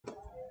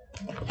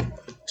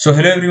So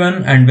hello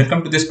everyone and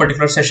welcome to this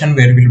particular session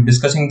where we will be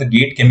discussing the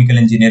GATE Chemical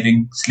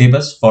Engineering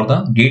syllabus for the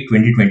GATE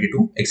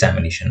 2022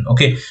 examination.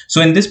 Okay, so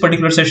in this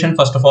particular session,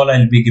 first of all,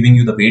 I'll be giving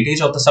you the weightage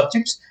of the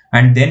subjects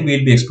and then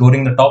we'll be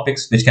exploring the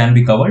topics which can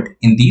be covered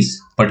in these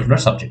particular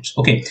subjects.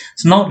 Okay,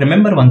 so now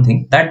remember one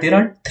thing, that there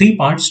are three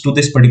parts to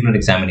this particular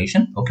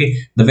examination. Okay,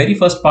 the very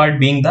first part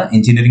being the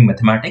engineering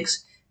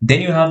mathematics,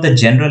 then you have the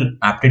general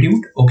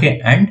aptitude,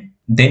 okay, and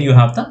then you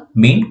have the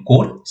main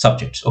core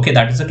subjects, okay,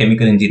 that is the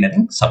chemical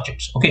engineering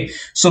subjects. Okay,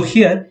 so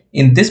here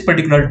in this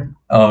particular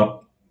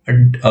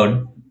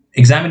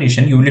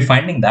examination, you will be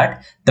finding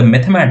that the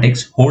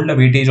mathematics hold a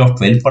weightage of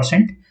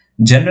 12%,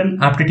 general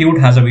aptitude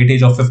has a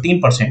weightage of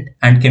 15%,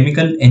 and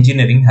chemical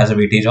engineering has a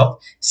weightage of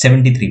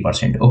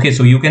 73%. Okay,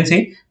 so you can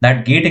say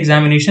that GATE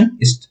examination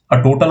is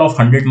a total of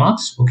 100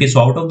 marks. Okay, so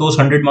out of those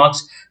 100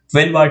 marks,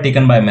 12 are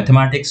taken by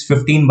mathematics,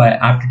 15 by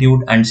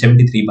aptitude, and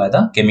 73 by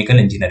the chemical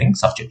engineering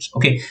subjects.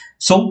 Okay,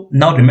 so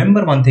now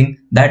remember one thing,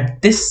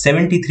 that this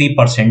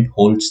 73%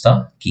 holds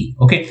the key.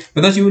 Okay,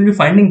 because you will be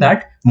finding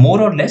that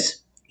more or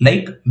less,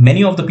 like,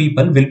 many of the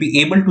people will be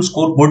able to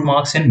score good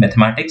marks in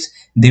mathematics,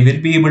 they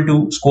will be able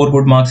to score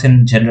good marks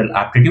in general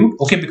aptitude.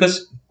 Okay,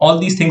 because all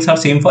these things are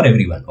same for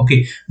everyone.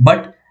 Okay,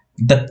 but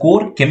the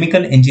core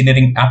chemical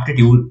engineering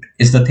aptitude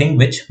is the thing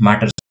which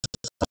matters.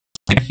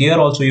 Here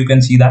also you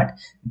can see that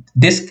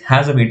this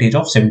has a weightage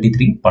of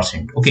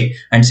 73%. Okay,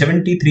 and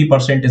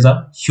 73% is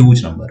a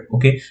huge number.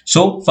 Okay,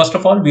 so first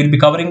of all, we'll be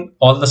covering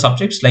all the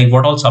subjects, like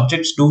what all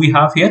subjects do we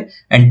have here,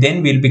 and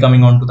then we'll be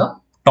coming on to the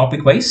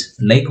topic wise,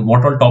 like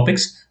what all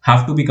topics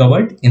have to be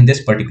covered in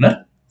this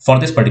particular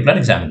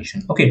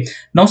examination. Okay,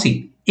 now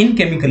see, in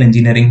chemical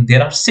engineering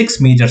there are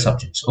 6 major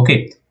subjects.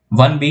 Okay,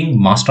 one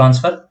being mass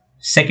transfer,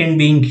 second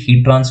being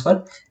heat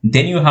transfer,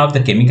 then you have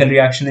the chemical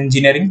reaction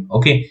engineering.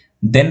 Okay,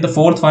 then the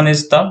fourth one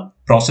is the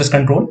process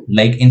control,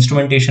 like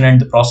instrumentation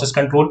and the process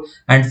control,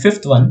 and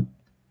fifth one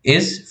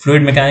is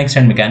fluid mechanics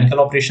and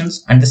mechanical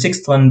operations, and the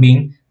sixth one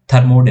being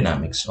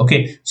thermodynamics.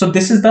 Okay, so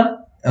this is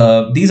the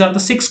these are the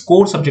 6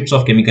 core subjects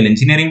of chemical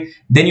engineering.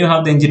 Then you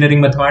have the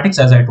engineering mathematics,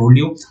 as I told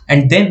you,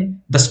 and then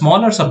the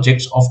smaller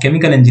subjects of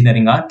chemical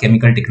engineering are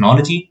chemical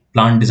technology,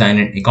 plant design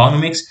and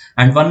economics,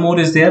 and one more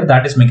is there,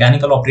 that is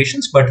mechanical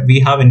operations, but we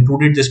have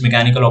included this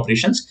mechanical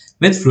operations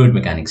with fluid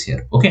mechanics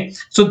here. Okay,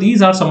 so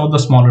these are some of the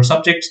smaller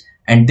subjects,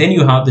 and then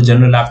you have the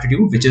general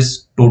aptitude, which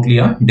is totally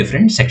a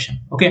different section.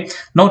 Okay,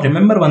 now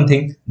remember one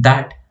thing,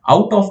 that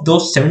out of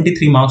those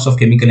 73 marks of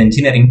chemical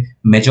engineering,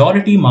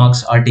 majority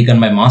marks are taken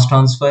by mass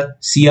transfer,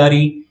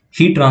 CRE,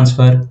 heat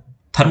transfer,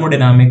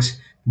 thermodynamics,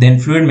 then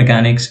fluid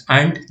mechanics,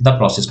 and the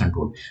process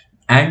control.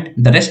 And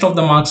the rest of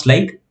the marks,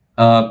 like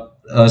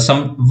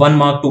some 1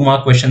 mark, 2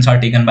 mark questions are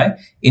taken by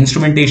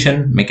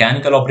instrumentation,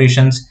 mechanical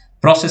operations,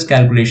 process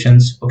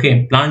calculations,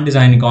 okay, plant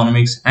design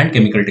economics, and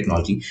chemical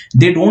technology.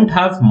 They don't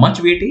have much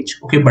weightage.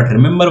 Okay, but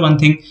remember one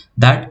thing,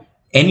 that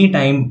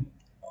anytime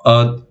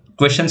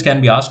questions can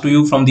be asked to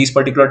you from these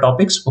particular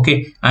topics.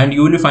 Okay, and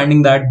you will be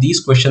finding that these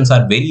questions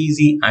are very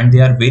easy and they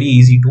are very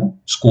easy to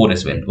score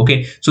as well.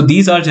 Okay, so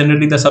these are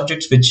generally the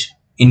subjects which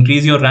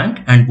increase your rank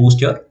and boost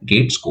your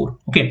GATE score.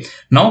 Okay,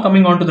 now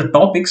coming on to the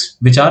topics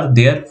which are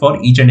there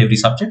for each and every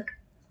subject.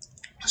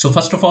 So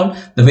first of all,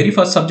 the very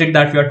first subject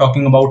that we are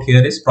talking about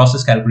here is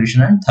process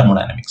calculation and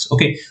thermodynamics.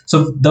 Okay,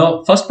 so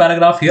the first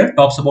paragraph here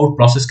talks about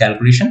process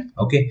calculation.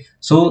 Okay,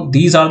 so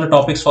these are the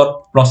topics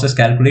for process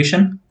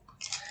calculation,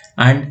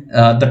 and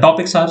the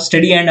topics are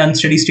steady and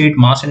unsteady state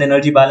mass and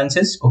energy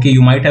balances. Okay,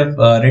 you might have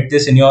read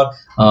this in your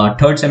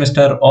third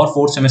semester or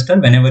fourth semester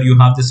whenever you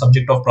have the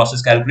subject of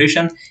process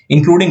calculation,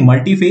 including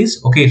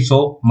multi-phase. Okay,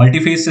 so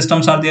multi-phase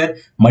systems are there,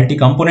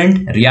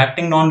 multi-component,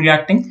 reacting,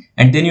 non-reacting,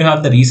 and then you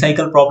have the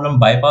recycle problem,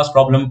 bypass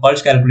problem,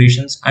 pulse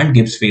calculations, and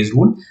Gibbs phase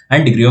rule,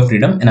 and degree of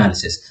freedom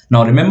analysis.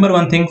 Now remember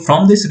one thing,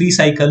 from this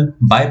recycle,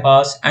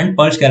 bypass, and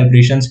pulse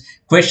calculations,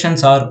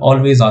 questions are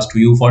always asked to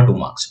you for 2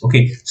 marks.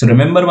 Okay, so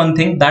remember one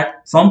thing,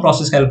 that from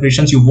process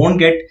calculations you won't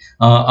get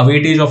a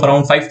weightage of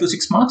around 5 to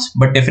 6 marks,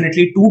 but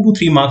definitely 2 to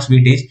 3 marks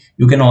weightage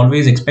you can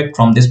always expect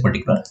from this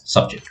particular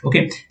subject.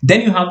 Okay,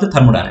 then you have the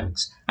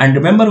thermodynamics, and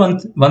remember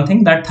one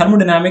thing, that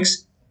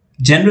thermodynamics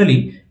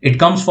generally it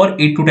comes for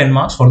 8 to 10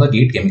 marks for the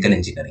GATE chemical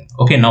engineering.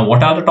 Okay, now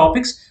what are the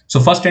topics? So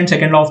first and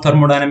second law of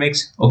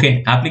thermodynamics,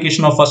 okay,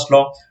 application of first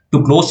law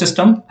to closed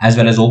system as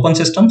well as open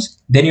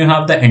systems. Then you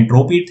have the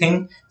entropy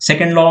thing,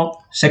 second law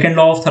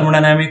of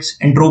thermodynamics,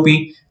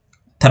 entropy,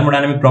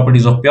 thermodynamic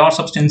properties of pure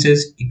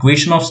substances,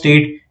 equation of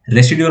state,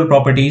 residual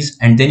properties,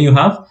 and then you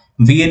have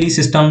VLE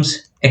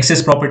systems,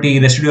 excess property,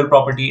 residual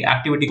property,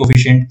 activity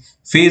coefficient,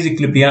 phase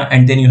equilibria,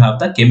 and then you have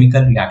the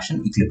chemical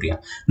reaction equilibria.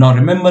 Now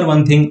remember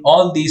one thing,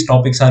 all these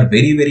topics are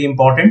very, very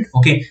important.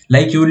 Okay,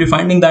 like you will be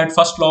finding that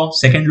first law,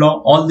 second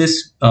law, all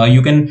this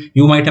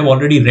you might have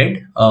already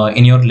read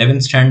in your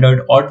 11th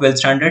standard or 12th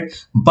standard,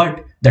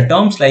 but the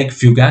terms like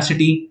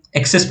fugacity,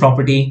 excess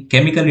property,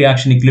 chemical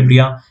reaction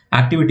equilibria,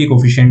 activity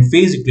coefficient,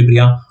 phase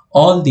equilibria,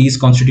 all these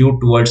constitute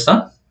towards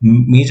the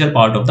major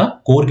part of the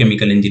core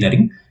chemical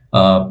engineering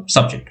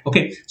subject.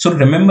 Okay, so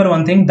remember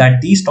one thing,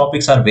 that these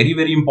topics are very,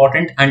 very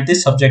important, and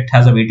this subject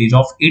has a weightage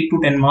of 8 to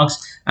 10 marks,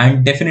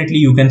 and definitely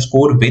you can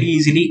score very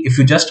easily if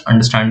you just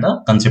understand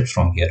the concepts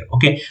from here.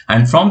 Okay,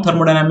 and from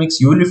thermodynamics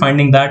you will be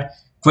finding that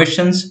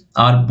questions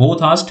are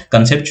both asked,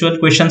 conceptual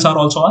questions are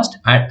also asked,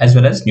 as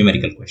well as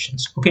numerical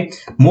questions. Okay,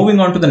 moving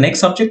on to the next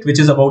subject, which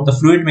is about the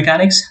fluid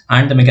mechanics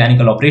and the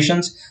mechanical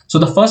operations. So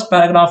the first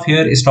paragraph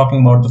here is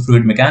talking about the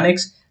fluid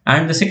mechanics,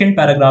 and the second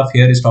paragraph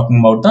here is talking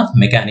about the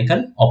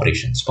mechanical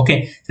operations.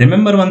 Okay,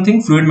 remember one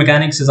thing, fluid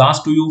mechanics is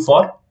asked to you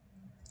for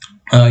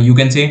you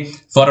can say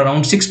for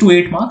around 6 to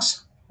 8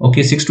 marks.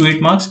 Okay, 6 to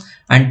 8 marks,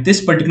 and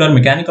this particular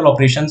mechanical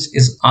operations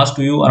is asked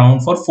to you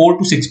around for 4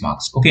 to 6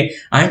 marks. Okay,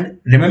 and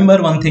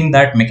remember one thing,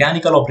 that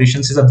mechanical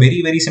operations is a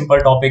very, very simple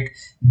topic.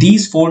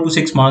 These 4 to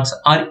 6 marks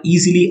are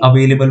easily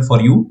available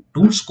for you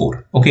to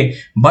score. Okay,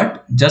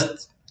 but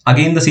just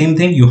again the same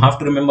thing, you have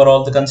to remember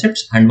all the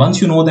concepts, and once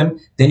you know them,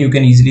 then you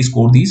can easily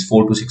score these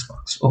 4 to 6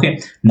 marks.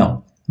 Okay,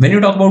 now when you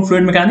talk about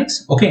fluid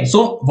mechanics, okay,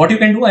 so what you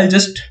can do, I'll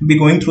just be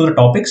going through the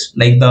topics,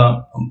 like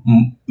the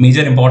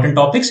major important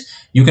topics.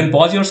 You can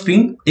pause your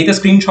screen, take a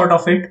screenshot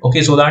of it,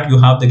 okay, so that you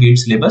have the GATE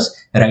syllabus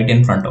right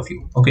in front of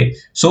you. Okay,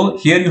 so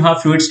here you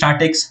have fluid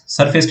statics,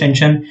 surface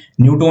tension,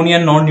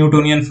 Newtonian,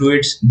 non-Newtonian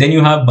fluids. Then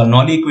you have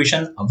Bernoulli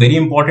equation, a very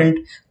important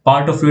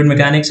part of fluid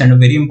mechanics and a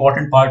very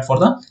important part for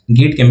the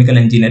GATE chemical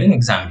engineering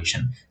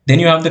examination. Then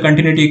you have the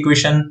continuity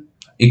equation,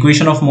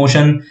 equation of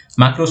motion,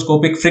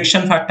 macroscopic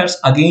friction factors,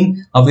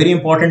 again a very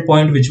important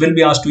point which will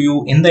be asked to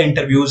you in the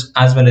interviews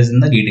as well as in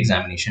the GATE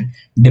examination.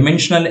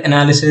 Dimensional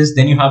analysis,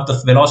 then you have the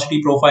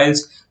velocity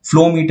profiles,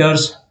 flow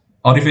meters,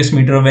 orifice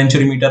meter,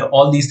 venturi meter,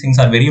 all these things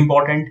are very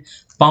important.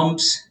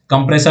 Pumps,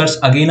 compressors,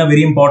 again a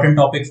very important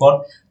topic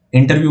for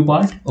interview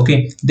part.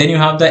 Okay, then you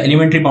have the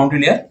elementary boundary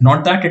layer,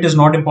 not that it is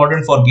not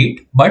important for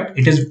GATE, but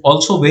it is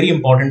also very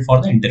important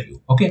for the interview.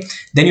 Okay,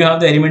 then you have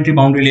the elementary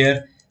boundary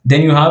layer,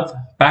 then you have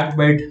packed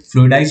bed,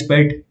 fluidized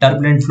bed,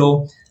 turbulent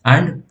flow,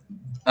 and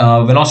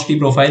velocity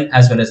profile,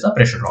 as well as the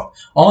pressure drop.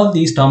 All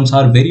these terms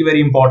are very, very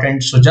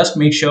important, so just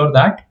make sure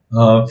that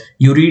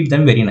you read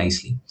them very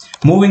nicely.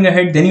 Moving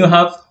ahead, then you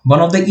have one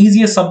of the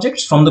easiest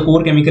subjects from the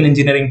core chemical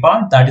engineering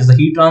part, that is the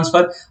heat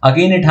transfer.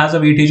 Again, it has a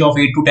weightage of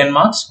 8 to 10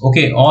 marks.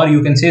 Okay, or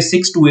you can say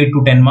 6 to 8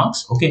 to 10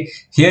 marks. Okay,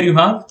 here you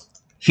have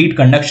heat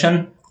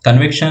conduction,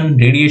 convection,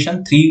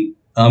 radiation, three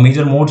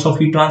major modes of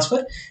heat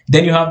transfer.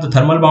 Then you have the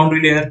thermal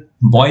boundary layer,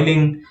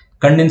 boiling,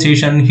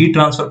 condensation, heat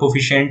transfer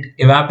coefficient,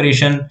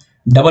 evaporation,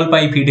 double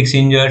pipe heat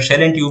exchanger,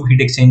 shell and tube heat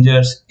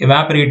exchangers,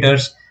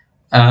 evaporators,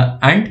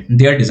 and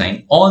their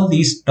design. All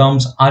these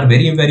terms are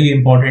very, very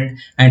important,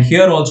 and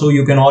here also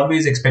you can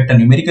always expect a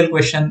numerical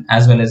question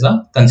as well as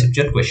a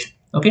conceptual question.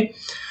 Okay,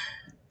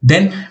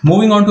 then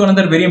moving on to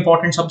another very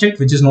important subject,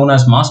 which is known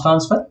as mass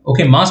transfer.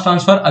 Okay, mass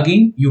transfer,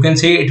 again you can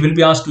say it will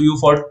be asked to you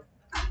for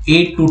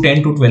 8 to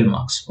 10 to 12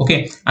 marks.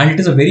 Okay, and it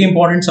is a very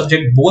important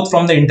subject both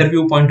from the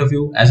interview point of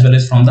view as well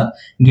as from the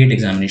GATE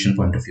examination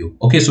point of view.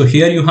 Okay, so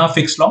here you have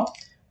Fick's law,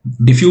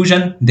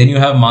 diffusion, then you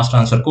have mass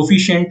transfer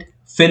coefficient,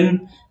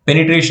 film,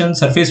 penetration,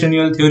 surface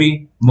renewal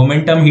theory,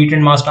 momentum, heat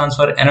and mass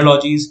transfer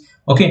analogies.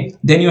 Okay,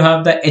 then you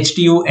have the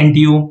HTU,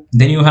 NTU,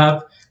 then you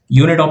have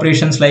unit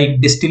operations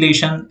like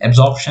distillation,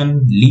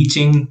 absorption,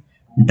 leaching,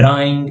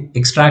 drying,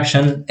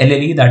 extraction,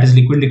 LLE, that is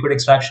liquid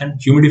extraction,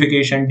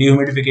 humidification,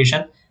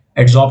 dehumidification,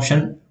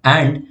 adsorption,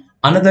 and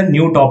another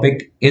new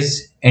topic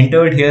is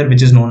entered here,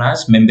 which is known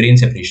as membrane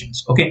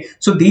separations. Okay,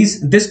 so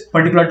this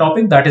particular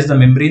topic, that is the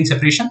membrane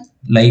separation,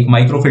 like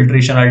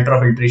microfiltration,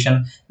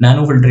 ultrafiltration,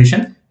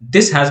 nanofiltration,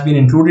 this has been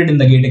included in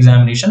the GATE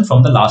examination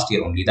from the last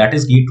year only, that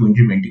is GATE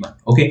 2021.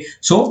 Okay,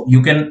 so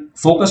you can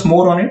focus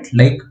more on it,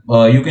 like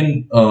you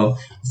can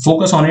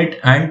focus on it,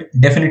 and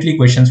definitely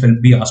questions will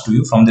be asked to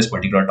you from this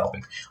particular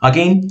topic.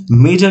 Again,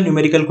 major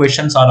numerical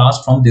questions are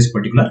asked from this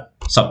particular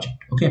subject.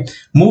 Okay,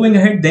 moving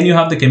ahead, then you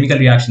have the chemical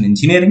reaction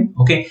engineering.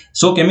 Okay,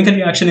 so chemical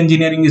reaction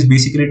engineering is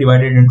basically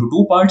divided into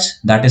two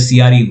parts, that is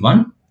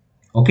CRE1,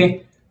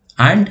 okay,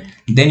 and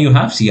then you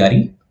have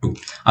CRE2.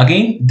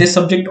 Again, this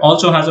subject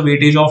also has a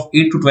weightage of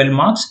 8 to 12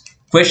 marks.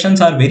 Questions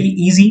are very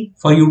easy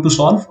for you to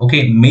solve.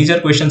 Okay,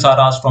 major questions are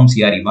asked from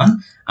CRE1,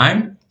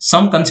 and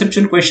some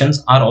conceptual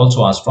questions are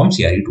also asked from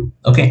CRE2.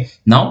 Okay,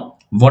 now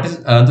what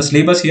is the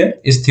syllabus here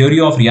is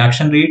theory of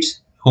reaction rates,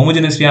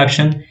 homogeneous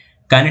reaction,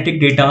 kinetic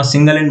data,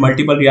 single and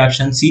multiple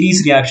reactions,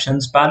 series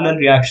reactions, parallel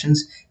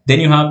reactions. Then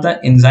you have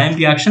the enzyme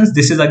reactions.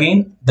 This is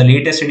again the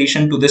latest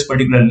addition to this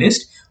particular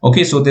list.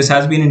 Okay, so this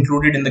has been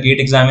included in the GATE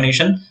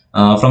examination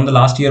from the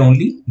last year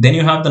only. Then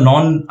you have the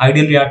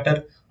non-ideal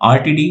reactor,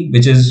 RTD,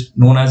 which is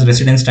known as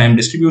residence time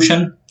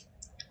distribution.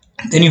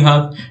 Then you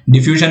have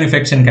diffusion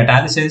effects in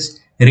catalysis,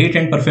 rate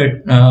and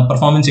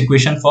performance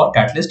equation for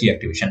catalyst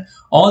deactivation.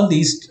 All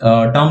these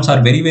terms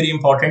are very, very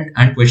important,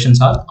 and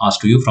questions are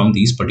asked to you from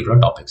these particular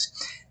topics.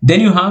 Then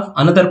you have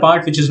another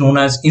part which is known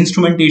as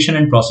instrumentation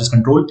and process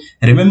control.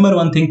 Remember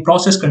one thing,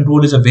 process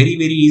control is a very,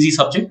 very easy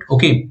subject.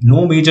 Okay,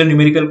 no major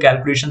numerical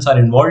calculations are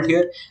involved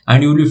here,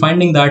 and you will be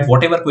finding that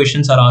whatever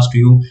questions are asked to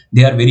you,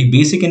 they are very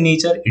basic in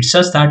nature. It's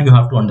just that you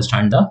have to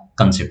understand the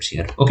concepts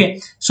here. Okay,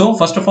 so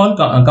first of all,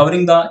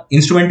 covering the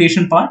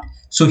instrumentation part.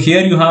 So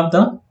here you have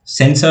the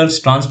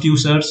sensors,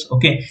 transducers,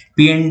 okay,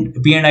 P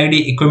and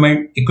ID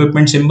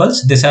equipment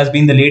symbols. This has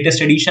been the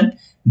latest edition.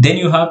 Then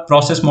you have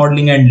process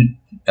modeling and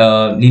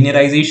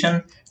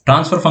linearization,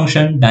 transfer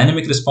function,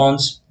 dynamic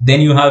response.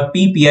 Then you have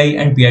PPI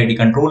and PID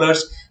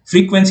controllers,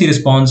 frequency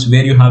response,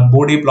 where you have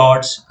Bode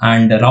plots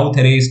and Routh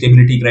array,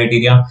 stability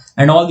criteria,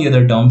 and all the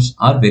other terms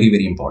are very,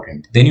 very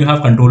important. Then you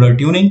have controller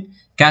tuning,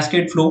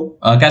 cascade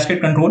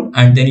control,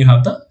 and then you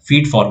have the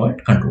feed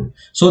forward control.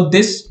 So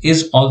this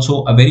is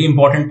also a very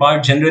important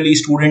part. Generally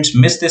students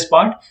miss this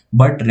part,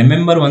 but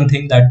remember one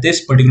thing, that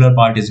this particular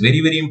part is very,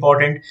 very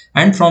important,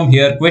 and from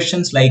here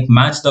questions like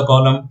match the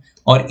column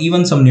or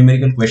even some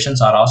numerical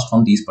questions are asked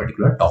from these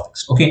particular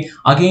topics. Okay,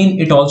 again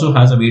it also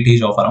has a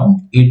weightage of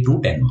around 8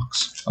 to 10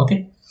 marks.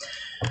 Okay,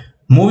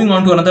 moving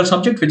on to another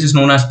subject which is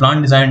known as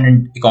plant design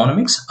and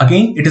economics.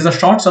 Again it is a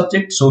short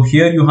subject, so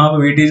here you have a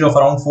weightage of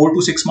around 4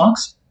 to 6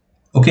 marks.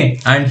 Okay,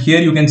 and here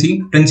you can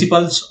see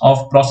principles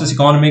of process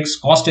economics,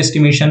 cost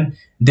estimation.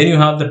 Then you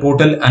have the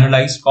total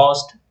analyzed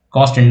cost,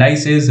 cost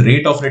indices,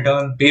 rate of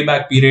return,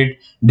 payback period,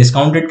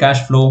 discounted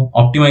cash flow,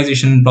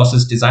 optimization,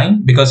 process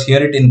design, because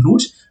here it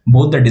includes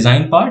both the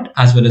design part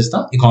as well as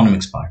the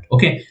economics part.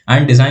 Okay,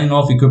 and design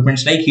of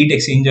equipments like heat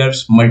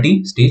exchangers,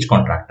 multi-stage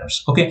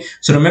contractors. Okay,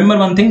 so remember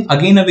one thing,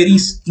 again a very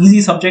easy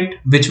subject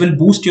which will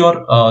boost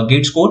your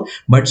gate score,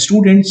 but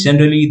students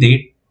generally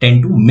they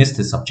tend to miss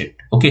this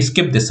subject. Okay,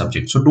 skip this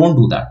subject, so don't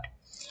do that.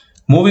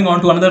 Moving on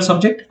to another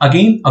subject,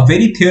 again a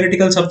very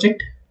theoretical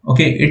subject.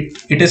 Okay,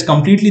 it is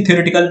completely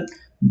theoretical.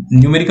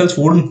 Numericals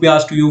won't be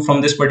asked to you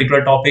from this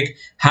particular topic,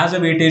 has a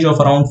weightage of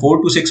around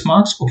 4 to 6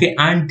 marks. Okay,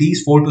 and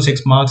these 4 to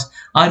 6 marks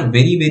are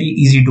very, very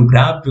easy to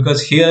grab,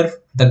 because here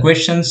the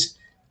questions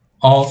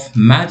of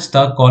match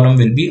the column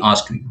will be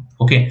asked to you.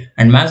 Okay,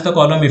 and match the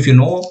column, if you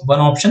know one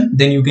option,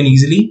 then you can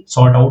easily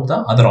sort out the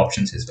other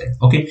options as well.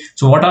 Okay,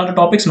 so what are the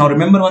topics? Now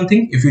remember one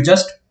thing, if you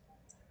just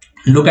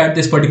look at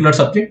this particular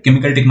subject,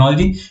 chemical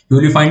technology, you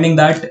will be finding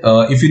that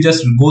if you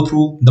just go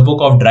through the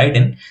book of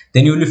Dryden,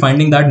 then you will be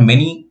finding that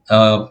many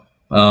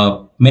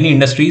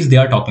industries they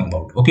are talking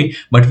about. Okay,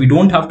 but we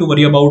don't have to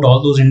worry about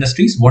all those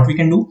industries. What we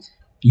can do,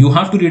 you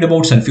have to read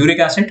about sulfuric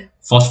acid,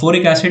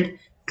 phosphoric acid,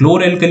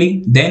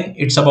 chloralkali, then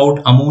it's about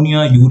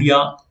ammonia,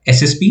 urea,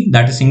 SSP,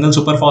 that is single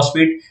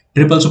superphosphate,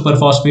 triple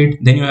superphosphate.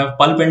 Then you have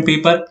pulp and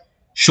paper,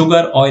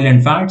 sugar, oil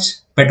and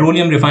fats,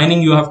 petroleum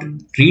refining you have to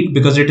read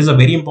because it is a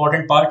very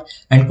important part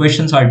and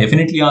questions are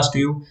definitely asked to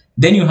you.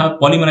 Then you have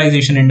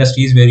polymerization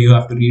industries where you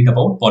have to read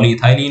about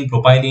polyethylene,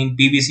 propylene,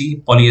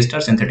 PVC,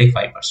 polyester, synthetic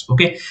fibers.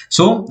 Okay,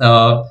 so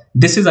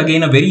this is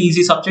again a very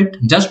easy subject.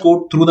 Just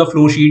go through the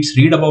flow sheets,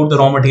 read about the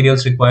raw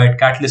materials required,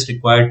 catalyst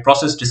required,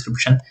 process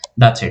description.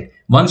 That's it.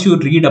 Once you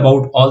read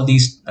about all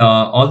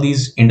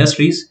these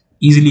industries,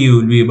 easily you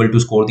will be able to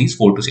score these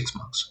 4 to 6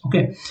 marks.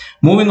 Okay,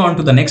 moving on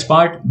to the next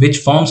part, which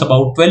forms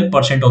about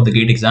 12% of the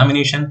gate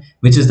examination,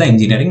 which is the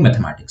engineering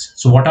mathematics.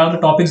 So what are the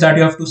topics that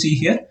you have to see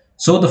here?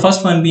 So the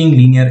first one being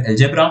linear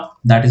algebra,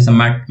 that is the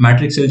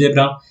matrix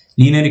algebra,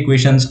 linear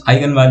equations,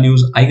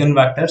 eigenvalues,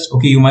 eigenvectors.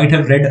 Okay, you might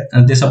have read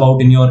this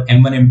about in your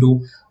M1,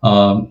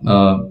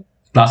 M2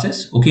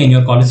 classes, okay, in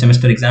your college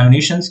semester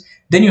examinations.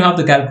 Then you have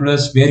the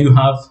calculus where you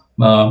have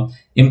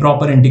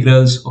improper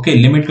integrals, okay,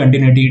 limit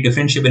continuity,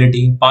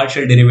 differentiability,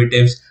 partial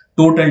derivatives,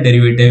 total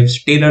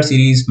derivatives, Taylor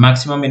series,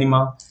 maxima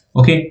minima,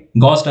 okay,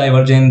 Gauss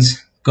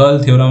divergence, curl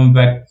theorem,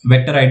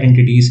 vector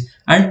identities,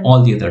 and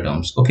all the other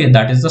terms. Okay,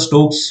 that is the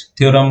Stokes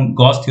theorem,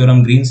 Gauss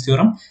theorem, Green's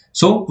theorem.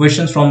 So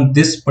questions from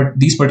these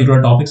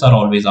particular topics are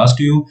always asked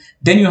to you.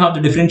 Then you have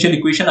the differential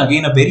equation,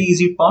 again a very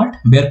easy part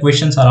where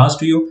questions are asked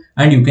to you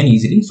and you can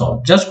easily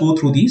solve. Just go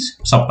through these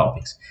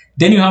subtopics.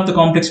 Then you have the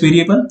complex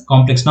variable,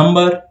 complex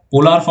number,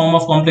 polar form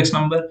of complex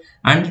number,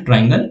 and the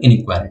triangle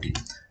inequality.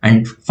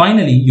 And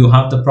finally, you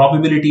have the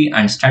probability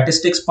and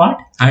statistics part,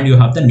 and you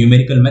have the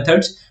numerical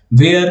methods,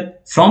 where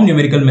from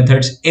numerical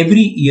methods, every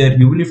year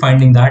you will be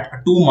finding that a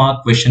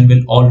 2-mark question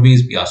will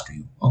always be asked to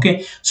you.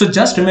 Okay, so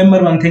just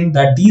remember one thing,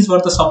 that these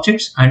were the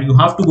subjects and you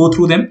have to go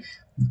through them.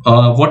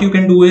 What you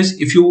can do is,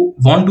 if you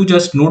want to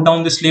just note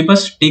down the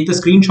syllabus, take the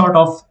screenshot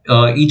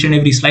of each and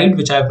every slide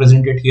which I have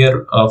presented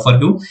here for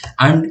you.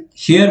 And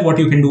here what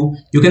you can do,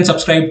 you can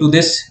subscribe to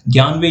this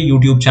Gyanway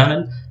YouTube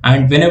channel,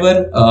 and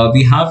whenever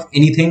we have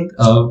anything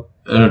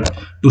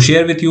to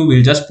share with you,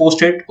 we'll just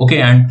post it.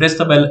 Okay, and press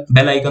the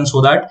bell icon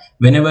so that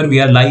whenever we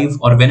are live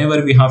or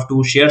whenever we have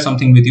to share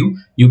something with you,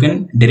 you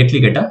can directly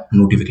get a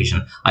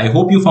notification. I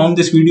hope you found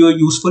this video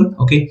useful.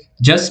 Okay,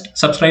 just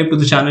subscribe to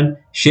the channel,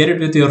 share it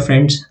with your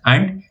friends,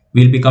 and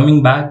we'll be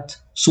coming back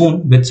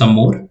soon with some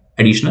more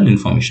additional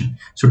information.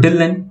 So till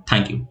then,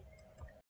 thank you.